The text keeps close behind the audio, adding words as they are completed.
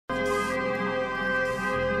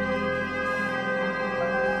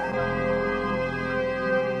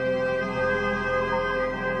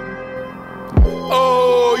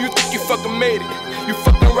fucking made it. You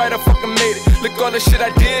fucking right, I fucking made it. Look all the shit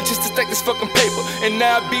I did just to stack this fucking paper. And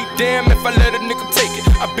now I be damned if I let a nigga take it.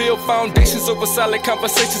 I build foundations over solid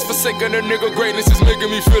conversations. Forsaking a nigga greatness is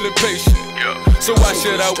making me feel impatient. So why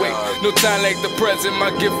should I wait? No time like the present.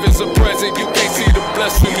 My gift is a present. You can't see the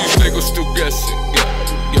blessing. These niggas still guessing.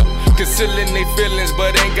 Concealing they feelings,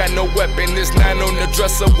 but ain't got no weapon. This 9 on the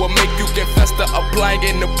dresser will make you confess to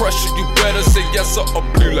applying the pressure. You better say yes or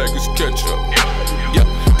bleed like it's ketchup.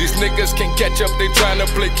 These niggas can't catch up, they tryna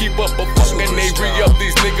play keep up, but fucking they re-up.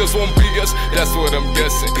 These niggas won't be us, that's what I'm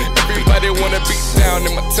guessing. Everybody wanna beat down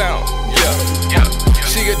in my town,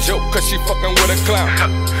 She a joke cause she fucking with a clown.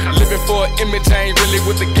 Living for an image, I ain't really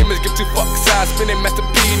with the gimmicks. Give 2 fucks size, spinning Master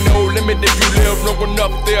P, no limit. If you live long enough,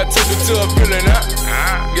 they'll turn you to a villain,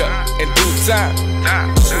 in due time,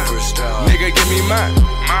 superstar. Nigga, give me mine,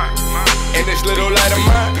 and this little light of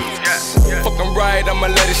mine. Fucking right, I'ma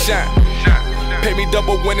let it shine. Pay me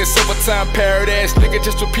double when it's overtime, paradise. Nigga,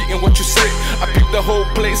 just repeating what you say. I peeped the whole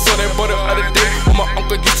place, so that butter other day. When my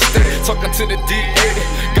uncle used to stay, talking to the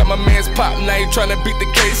DA. Got my man's pop, now he tryna beat the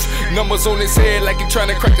case. Numbers on his head like he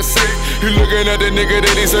tryna crack a safe. He looking at the nigga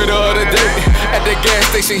that he said the other day. At the gas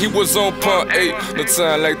station, he was on pump 8. No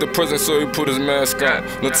time like the present, so he put his mask on.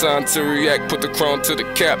 No time to react, put the crown to the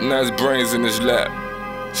cap. Now his brains in his lap.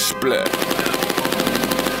 Splat.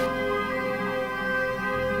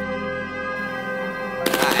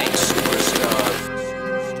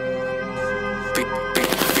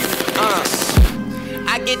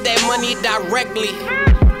 I get that money directly.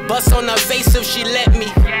 Bust on her face if she let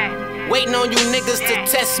me. Waiting on you niggas to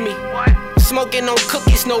test me. Smoking on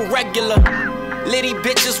cookies, no regular. Litty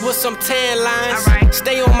bitches with some tan lines.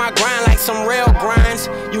 Stay on my grind like some rail grinds.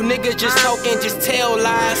 You niggas just talking, just tell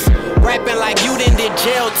lies. Rapping like you done did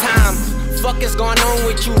jail time. Fuck is going on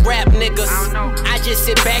with you rap niggas? I just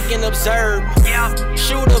sit back and observe.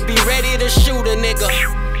 Shooter be ready to shoot a nigga.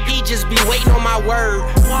 He just be waiting on my word.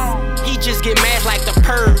 He just get mad like the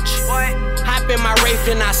purge. Hop in my Wraith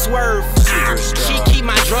and I swerve. She keep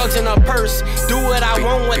my drugs in her purse. Do what I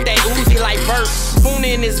want with that Uzi like Bert. Spoon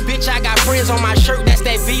in this bitch, I got friends on my shirt. That's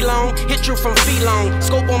that V-Long. Hit you from feet long.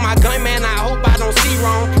 Scope on my gun, man, I hope I don't see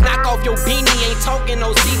wrong. Knock off your beanie, ain't talking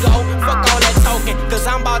no seagull. Fuck all that talking, cause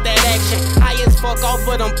I'm about that action. High as fuck off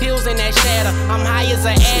of them pills in that shatter. I'm high as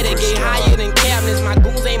an addict, get higher than cabinets. My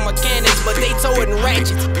goons ain't mechanics, but they towing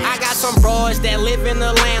ratchets. I got some broads that live in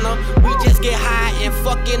Atlanta. We just get high and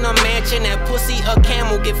fuck in a mansion. That pussy a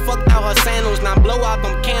camel, get fucked out her sandals. Now blow out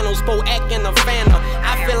them candles, po acting a fana.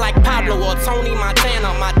 I feel like Pablo or Tony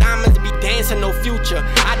Montana. My diamonds be dancing, no future.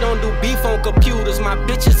 I don't do beef on computers. My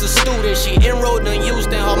bitch is a student. She enrolled in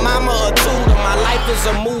Houston. Her mama a tutor. My life is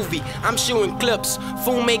a movie. I'm shooting clips.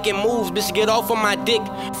 Fool making moves. Bitch, get off of my dick.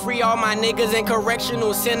 Free all my niggas and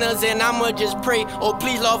correctional sinners. And I'ma just pray, oh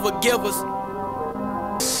please Lord forgive us.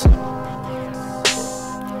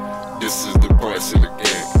 This is the price of the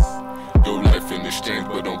game. Your life in exchange,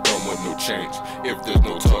 but don't come with no change. If there's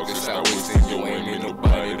no target, stop wasting your aim. Ain't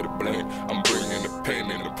nobody to blame. I'm bringing the pain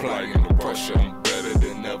and applying the pressure. I'm better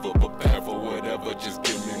than ever, prepared for whatever. Just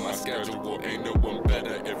give me my schedule. Ain't no